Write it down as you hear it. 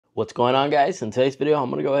What's going on, guys? In today's video, I'm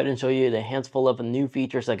going to go ahead and show you the handful of new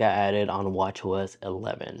features that got added on WatchOS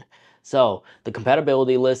 11. So the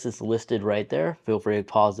compatibility list is listed right there. Feel free to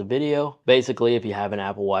pause the video. Basically, if you have an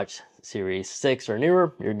Apple Watch Series 6 or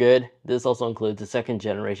newer, you're good. This also includes the second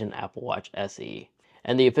generation Apple Watch SE.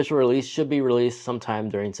 And the official release should be released sometime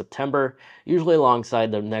during September, usually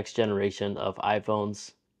alongside the next generation of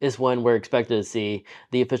iPhones is when we're expected to see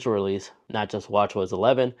the official release, not just WatchOS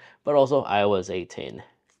 11, but also iOS 18.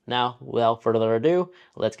 Now, without further ado,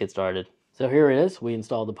 let's get started. So here it is. We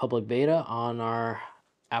installed the public beta on our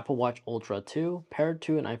Apple Watch Ultra 2 paired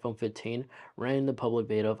to an iPhone 15 running the public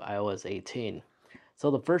beta of iOS 18. So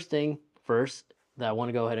the first thing that I want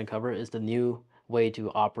to go ahead and cover is the new way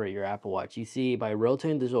to operate your Apple Watch. You see, by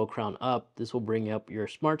rotating the digital crown up, this will bring up your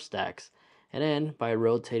smart stacks. And then by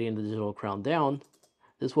rotating the digital crown down,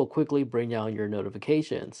 this will quickly bring down your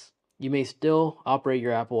notifications. You may still operate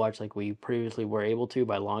your Apple Watch like we previously were able to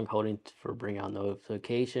by long holding for bring out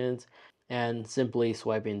notifications, and simply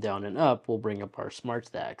swiping down and up will bring up our smart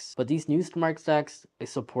stacks. But these new smart stacks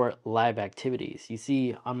support live activities. You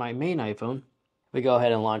see, on my main iPhone, we go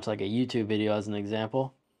ahead and launch like a YouTube video as an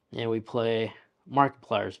example, and we play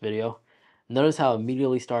Markiplier's video. Notice how it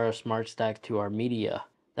immediately starts our smart stack to our media.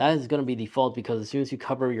 That is going to be default because as soon as you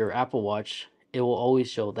cover your Apple Watch, it will always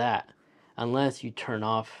show that. Unless you turn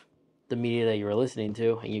off the media that you're listening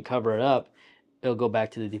to and you cover it up, it'll go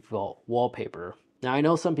back to the default wallpaper. Now, I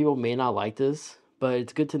know some people may not like this, but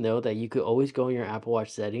it's good to know that you could always go in your Apple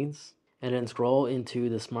Watch settings and then scroll into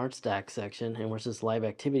the Smart Stack section, and where it says Live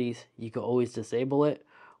Activities, you could always disable it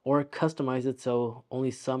or customize it so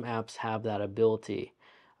only some apps have that ability.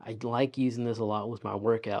 I like using this a lot with my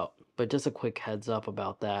workout, but just a quick heads up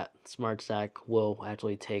about that. Smart Stack will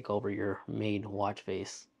actually take over your main watch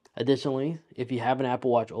face. Additionally, if you have an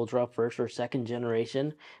Apple Watch Ultra first or second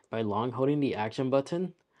generation, by long holding the action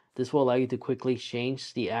button, this will allow you to quickly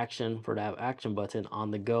change the action for that action button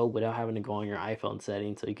on the go without having to go on your iPhone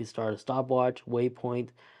settings. So you can start a stopwatch, waypoint,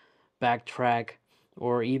 backtrack,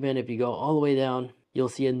 or even if you go all the way down, you'll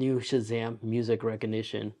see a new Shazam music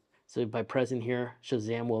recognition. So by pressing here,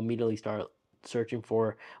 Shazam will immediately start searching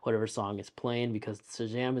for whatever song is playing, because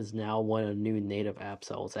Shazam is now one of the new native apps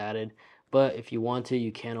that was added. But if you want to,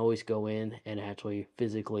 you can always go in and actually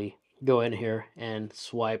physically go in here and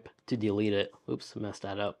swipe to delete it. Oops, messed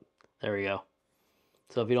that up. There we go.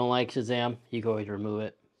 So if you don't like Shazam, you can always remove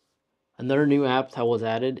it. Another new app that was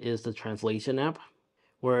added is the translation app,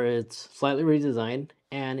 where it's slightly redesigned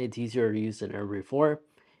and it's easier to use than ever before.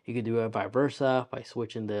 You can do it by versa by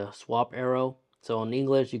switching the swap arrow. So in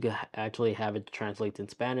English, you can actually have it translate in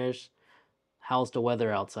Spanish. How's the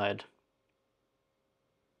weather outside?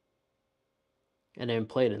 And then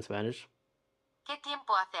play it in Spanish. ¿Qué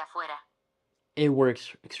tiempo hace afuera? It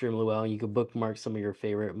works extremely well. You can bookmark some of your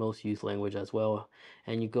favorite, most used language as well.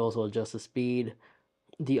 And you can also adjust the speed,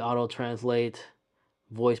 the auto translate,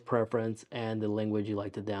 voice preference, and the language you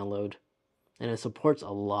like to download. And it supports a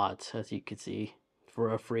lot, as you can see,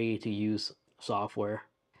 for a free to use software.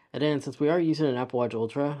 And then since we are using an Apple Watch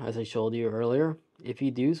Ultra, as I showed you earlier, if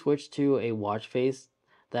you do switch to a watch face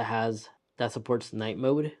that supports night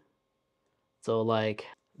mode, so like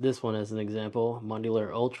this one as an example,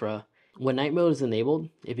 Modular Ultra, when night mode is enabled,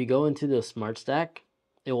 if you go into the smart stack,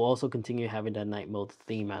 it will also continue having that night mode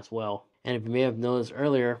theme as well. And if you may have noticed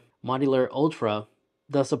earlier, Modular Ultra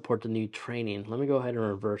does support the new training. Let me go ahead and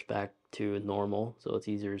reverse back to normal so it's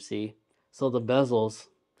easier to see. So the bezels,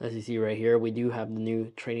 as you see right here, we do have the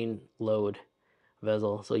new training load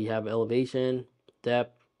bezel. So you have elevation,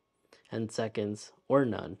 depth, and seconds, or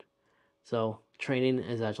none. So training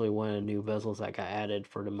is actually one of the new bezels that got added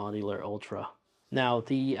for the Modular Ultra. Now,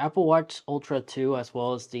 the Apple Watch Ultra 2 as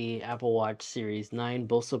well as the Apple Watch Series 9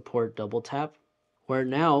 both support double tap, where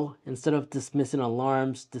now, instead of dismissing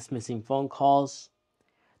alarms, dismissing phone calls,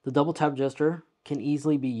 the double tap gesture can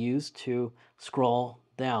easily be used to scroll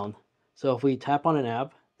down. So if we tap on an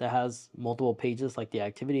app that has multiple pages like the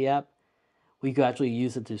activity app, we could actually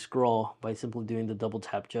use it to scroll by simply doing the double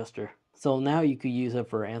tap gesture. So now you could use it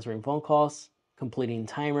for answering phone calls, completing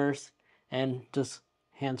timers, and just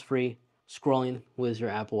hands-free scrolling with your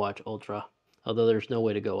Apple Watch Ultra. Although there's no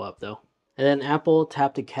way to go up though. And then Apple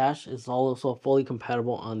Tap to Cash is also fully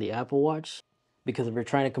compatible on the Apple Watch, because if you're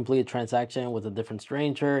trying to complete a transaction with a different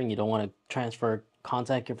stranger and you don't want to transfer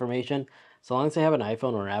contact information, so long as they have an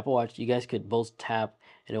iPhone or an Apple Watch, you guys could both tap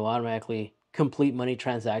and it will automatically complete money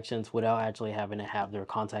transactions without actually having to have their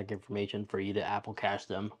contact information for you to Apple Cash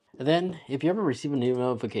them. And then if you ever receive a new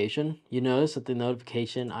notification, you notice that the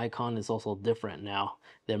notification icon is also different now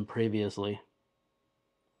than previously.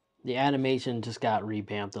 The animation just got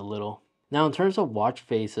revamped a little. Now in terms of watch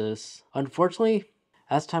faces, unfortunately,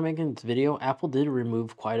 as time making this video, Apple did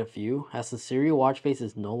remove quite a few, as the Siri watch face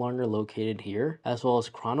is no longer located here, as well as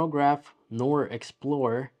chronograph, nor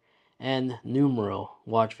explore, and numeral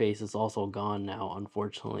watch face is also gone now,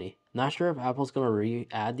 unfortunately. Not sure if Apple's going to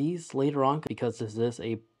re-add these later on because this is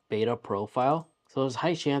a beta profile, so there's a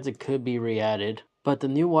high chance it could be re-added. But the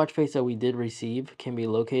new watch face that we did receive can be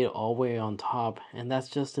located all the way on top, and that's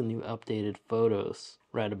just the new updated photos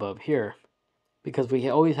right above here. Because we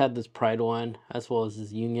always had this Pride one as well as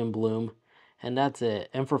this Union Bloom, and that's it.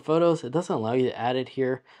 And for photos, it doesn't allow you to add it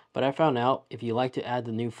here, but I found out if you like to add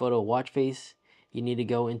the new photo watch face, you need to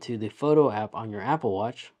go into the photo app on your Apple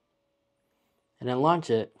Watch and then launch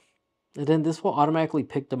it. And then this will automatically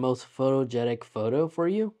pick the most photogenic photo for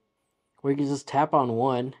you, where you can just tap on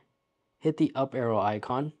one, hit the up arrow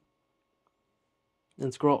icon,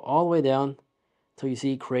 and scroll all the way down till you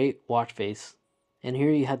see create watch face. And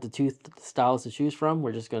here you have the two styles to choose from.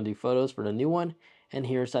 We're just going to do photos for the new one, and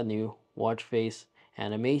here's that new watch face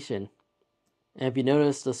animation. And if you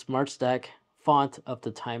notice, the Smart Stack font of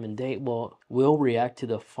the time and date will react to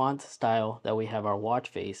the font style that we have our watch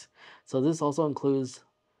face. So this also includes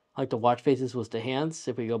like the watch faces with the hands.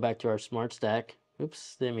 If we go back to our Smart Stack,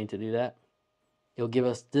 oops, didn't mean to do that. It'll give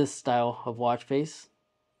us this style of watch face.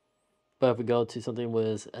 But if we go to something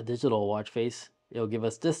with a digital watch face, it'll give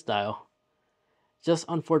us this style. Just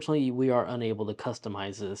unfortunately, we are unable to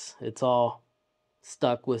customize this. It's all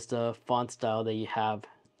stuck with the font style that you have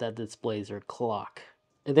that displays your clock.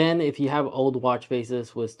 And then if you have old watch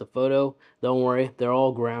faces with the photo, don't worry, they're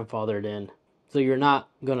all grandfathered in. So you're not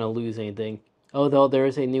gonna lose anything. Although there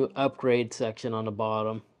is a new upgrade section on the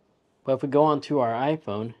bottom. But if we go onto our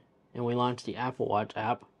iPhone and we launch the Apple Watch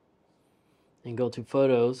app and go to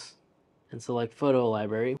Photos and select Photo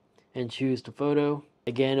Library and choose the photo,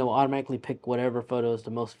 again, it will automatically pick whatever photo is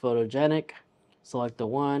the most photogenic. Select the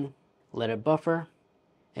one, let it buffer,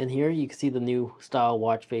 and here you can see the new style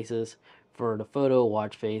watch faces for the photo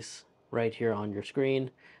watch face right here on your screen.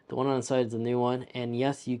 The one on the side is the new one, and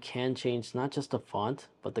yes, you can change not just the font,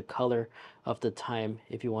 but the color of the time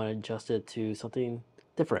if you want to adjust it to something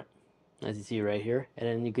different, as you see right here. And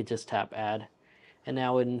then you could just tap add, and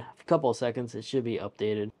now in a couple of seconds it should be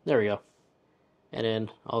updated. There we go. And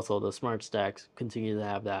then also the Smart Stacks continue to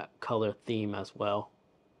have that color theme as well.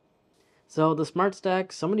 So the Smart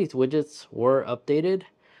Stack, some of these widgets were updated.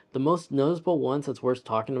 The most noticeable ones that's worth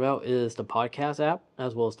talking about is the podcast app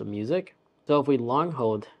as well as the music. So if we long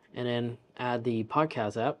hold and then add the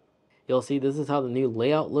podcast app, you'll see this is how the new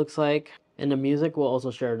layout looks like. And the music will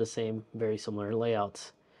also share the same very similar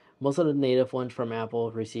layouts. Most of the native ones from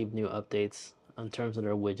Apple received new updates in terms of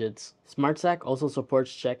their widgets. Smart Stack also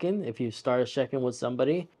supports check-in. If you start a check-in with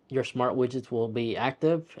somebody, your smart widgets will be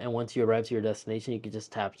active, and once you arrive to your destination, you can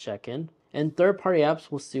just tap check-in. And third-party apps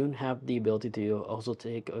will soon have the ability to also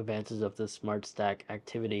take advantage of the Smart Stack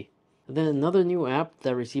activity. And then another new app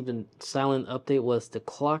that received a silent update was the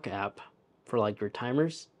clock app for like your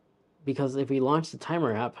timers. Because if we launch the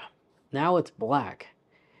timer app, now it's black.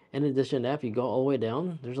 In addition to that, if you go all the way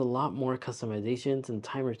down, there's a lot more customizations and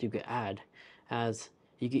timers you could add, as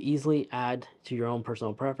you could easily add to your own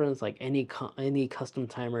personal preference, like any custom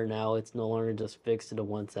timer now. It's no longer just fixed to the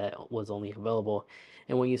ones that was only available.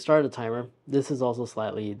 And when you start a timer, this is also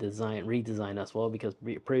slightly redesigned as well, because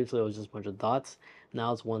previously it was just a bunch of dots.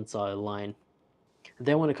 Now it's one solid line.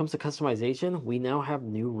 Then when it comes to customization, we now have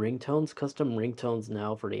new ringtones, custom ringtones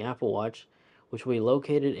now for the Apple Watch, which will be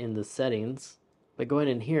located in the settings. By going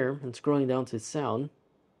in here and scrolling down to sound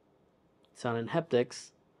and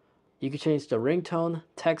haptics, you can change the ringtone,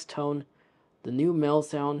 text tone, the new mail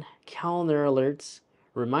sound, calendar alerts,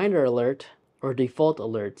 reminder alert, or default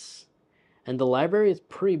alerts. And the library is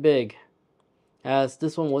pretty big, as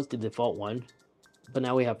this one was the default one. But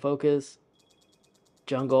now we have focus,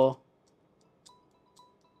 jungle,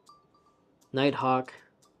 nighthawk,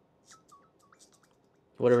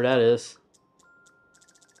 whatever that is,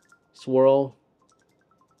 swirl,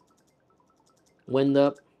 wind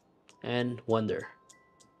up, and wonder.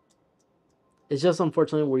 It's just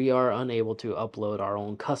unfortunate we are unable to upload our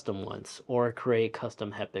own custom ones or create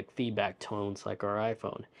custom haptic feedback tones like our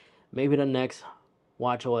iPhone. Maybe the next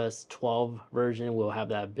WatchOS 12 version will have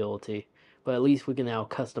that ability, but at least we can now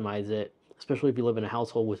customize it, especially if you live in a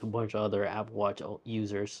household with a bunch of other Apple Watch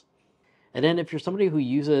users. And then if you're somebody who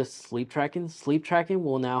uses sleep tracking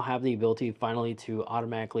will now have the ability finally to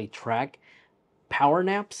automatically track power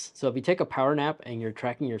naps. So if you take a power nap and you're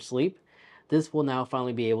tracking your sleep, this will now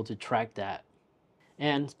finally be able to track that.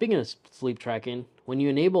 And speaking of sleep tracking, when you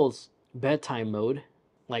enable bedtime mode,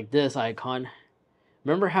 like this icon,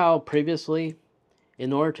 remember how previously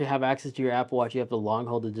In order to have access to your Apple Watch, you have to long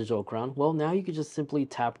hold the digital crown. Well, now you can just simply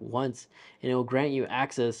tap once and it will grant you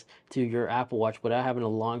access to your Apple Watch without having a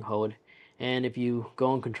long hold. And if you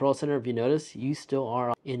go in Control Center, if you notice, you still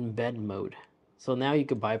are in bed mode. So now you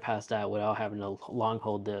can bypass that without having to long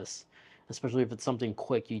hold this, especially if it's something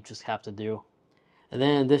quick you just have to do. And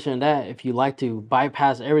then in addition to that, if you like to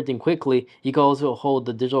bypass everything quickly, you can also hold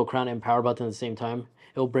the digital crown and power button at the same time.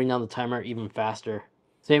 It will bring down the timer even faster.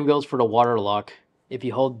 Same goes for the water lock. If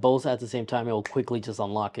you hold both at the same time, it will quickly just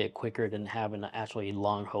unlock it quicker than having an actually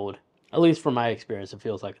long hold. At least from my experience, it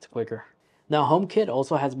feels like it's quicker. Now HomeKit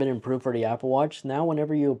also has been improved for the Apple Watch. Now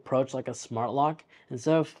whenever you approach like a smart lock,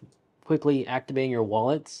 instead of quickly activating your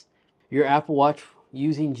wallets, your Apple Watch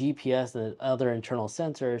using GPS and other internal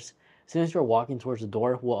sensors, as soon as you're walking towards the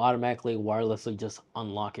door, will automatically wirelessly just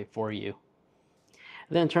unlock it for you.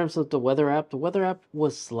 And then in terms of the weather app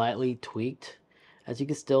was slightly tweaked, as you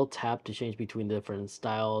can still tap to change between different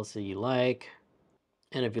styles that you like.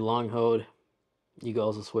 And if you long hold, you can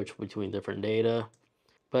also switch between different data,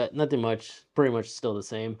 but nothing much, pretty much still the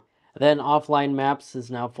same. Then offline maps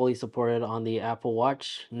is now fully supported on the Apple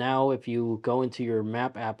Watch. Now if you go into your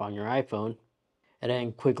map app on your iPhone and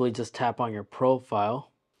then quickly just tap on your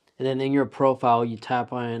profile, and then in your profile you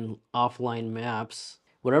tap on offline maps,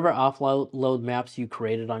 whatever offload maps you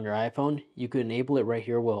created on your iPhone, you can enable it right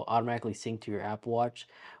here. Will automatically sync to your Apple Watch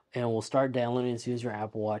and will start downloading as soon as your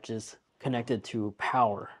Apple Watch is connected to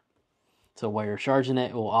power. So while you're charging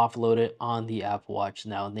it, it will offload it on the Apple Watch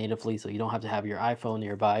now natively, so you don't have to have your iPhone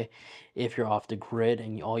nearby if you're off the grid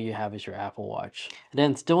and all you have is your Apple Watch. And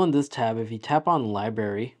then still in this tab, if you tap on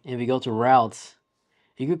library and if you go to routes,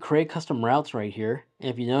 you could create custom routes right here.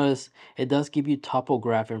 And if you notice, it does give you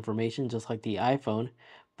topograph information just like the iPhone,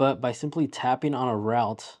 but by simply tapping on a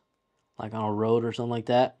route, like on a road or something like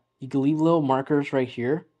that, you can leave little markers right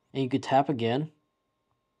here and you could tap again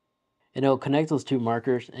and it'll connect those two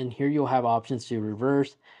markers, and here you'll have options to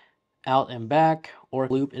reverse, out and back, or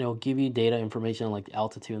loop, and it'll give you data information like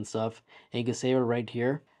altitude and stuff, and you can save it right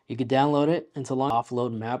here. You can download it, and so long as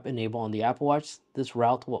offload map enable on the Apple Watch, this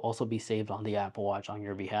route will also be saved on the Apple Watch on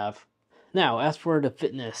your behalf. Now, as for the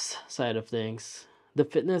fitness side of things, the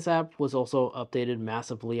fitness app was also updated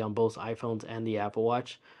massively on both iPhones and the Apple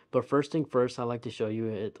Watch, but first thing first, I'd like to show you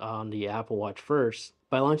it on the Apple Watch first.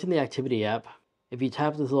 By launching the activity app, if you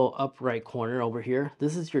tap this little up right corner over here,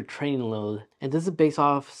 this is your training load. And this is based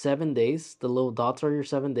off 7 days. The little dots are your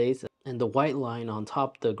 7 days. And the white line on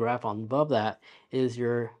top, the graph on above that, is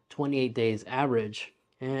your 28 days average.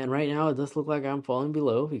 And right now it does look like I'm falling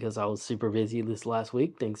below because I was super busy this last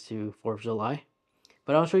week thanks to 4th of July.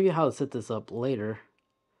 But I'll show you how to set this up later.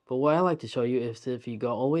 But what I like to show you is if you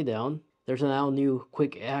go all the way down, there's now new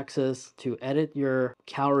quick access to edit your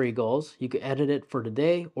calorie goals. You could edit it for the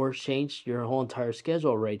day or change your whole entire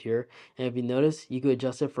schedule right here. And if you notice, you could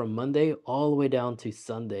adjust it from Monday all the way down to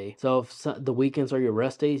Sunday. So if the weekends are your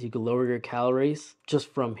rest days, you could lower your calories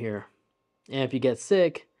just from here. And if you get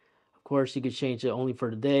sick, of course, you could change it only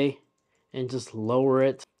for the day and just lower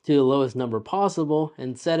it to the lowest number possible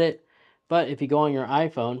and set it. But if you go on your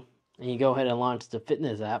iPhone and you go ahead and launch the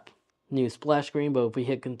fitness app, new splash screen, but if we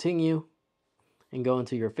hit continue and go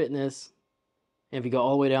into your fitness, and if you go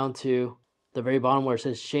all the way down to the very bottom where it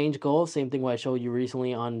says change goals, same thing what I showed you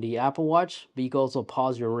recently on the Apple Watch, but you can also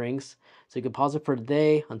pause your rings. So you can pause it for the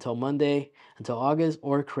day until Monday, until August,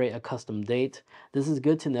 or create a custom date. This is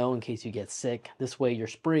good to know in case you get sick. This way your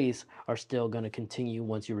sprees are still going to continue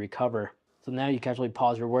once you recover. So now you can actually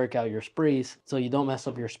pause your workout, your sprees, so you don't mess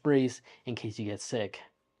up your sprees in case you get sick.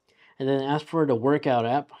 And then as for the workout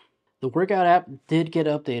app did get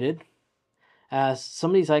updated, as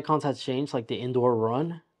some of these icons has changed, like the indoor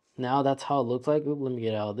run. Now that's how it looks like. Ooh, let me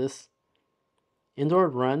get out of this. Indoor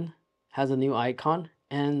run has a new icon,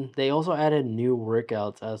 and they also added new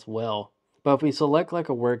workouts as well. But if we select like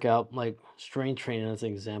a workout, like strength training as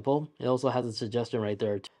an example, it also has a suggestion right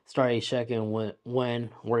there to start a check-in when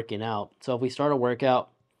working out. So if we start a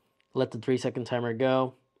workout, let the 3-second timer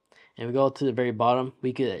go, and we go to the very bottom,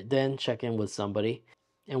 we could then check in with somebody.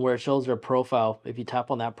 And where it shows their profile, if you tap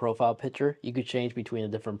on that profile picture, you could change between a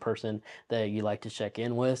different person that you like to check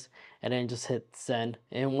in with, and then just hit send.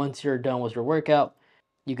 And once you're done with your workout,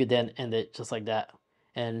 you could then end it just like that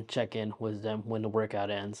and check in with them when the workout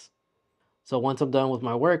ends. So once I'm done with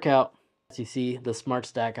my workout, as you see, the smart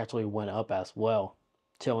stack actually went up as well,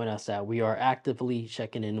 showing us that we are actively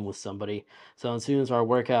checking in with somebody. So as soon as our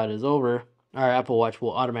workout is over, our Apple Watch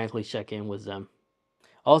will automatically check in with them.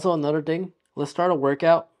 Also, another thing, let's start a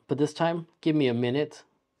workout, but this time give me a minute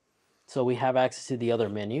so we have access to the other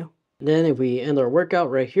menu. Then if we end our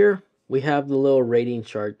workout right here, we have the little rating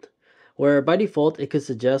chart where by default it could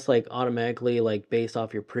suggest like automatically, like based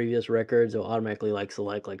off your previous records, it'll automatically like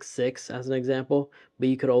select like 6 as an example, but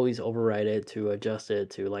you could always override it to adjust it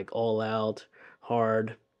to like all out,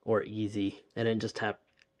 hard, or easy, and then just tap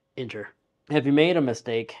enter. If you made a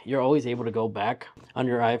mistake, you're always able to go back on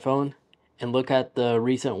your iPhone and look at the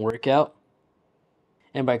recent workout,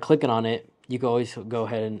 and by clicking on it you can always go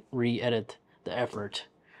ahead and re-edit the effort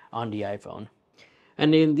on the iPhone.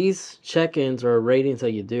 And then these check-ins or ratings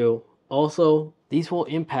that you do, also, these will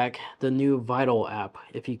impact the new Vital app.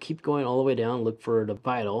 If you keep going all the way down, look for the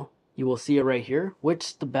Vital, you will see it right here,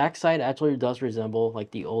 which the backside actually does resemble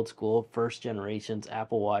like the old school first generation's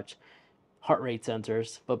Apple Watch heart rate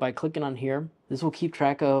sensors. But by clicking on here, this will keep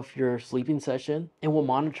track of your sleeping session and will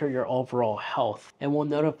monitor your overall health and will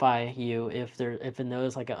notify you if it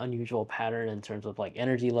knows like an unusual pattern in terms of like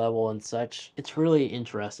energy level and such. It's really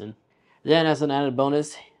interesting. Then as an added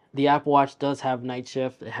bonus, the Apple Watch does have night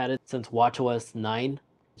shift. It had it since WatchOS 9.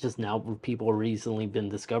 Just now people recently been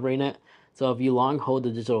discovering it. So if you long hold the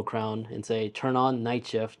digital crown and say turn on night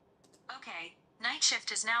shift. Okay, night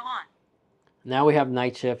shift is now on. Now we have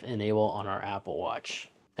night shift enabled on our Apple Watch.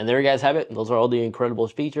 And there you guys have it. Those are all the incredible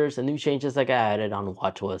features and new changes that got added on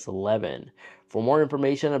WatchOS 11. For more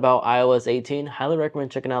information about iOS 18, highly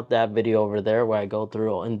recommend checking out that video over there where I go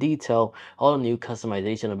through in detail all the new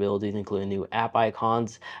customization abilities, including new app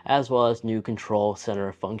icons, as well as new control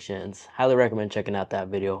center functions. Highly recommend checking out that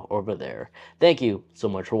video over there. Thank you so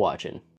much for watching.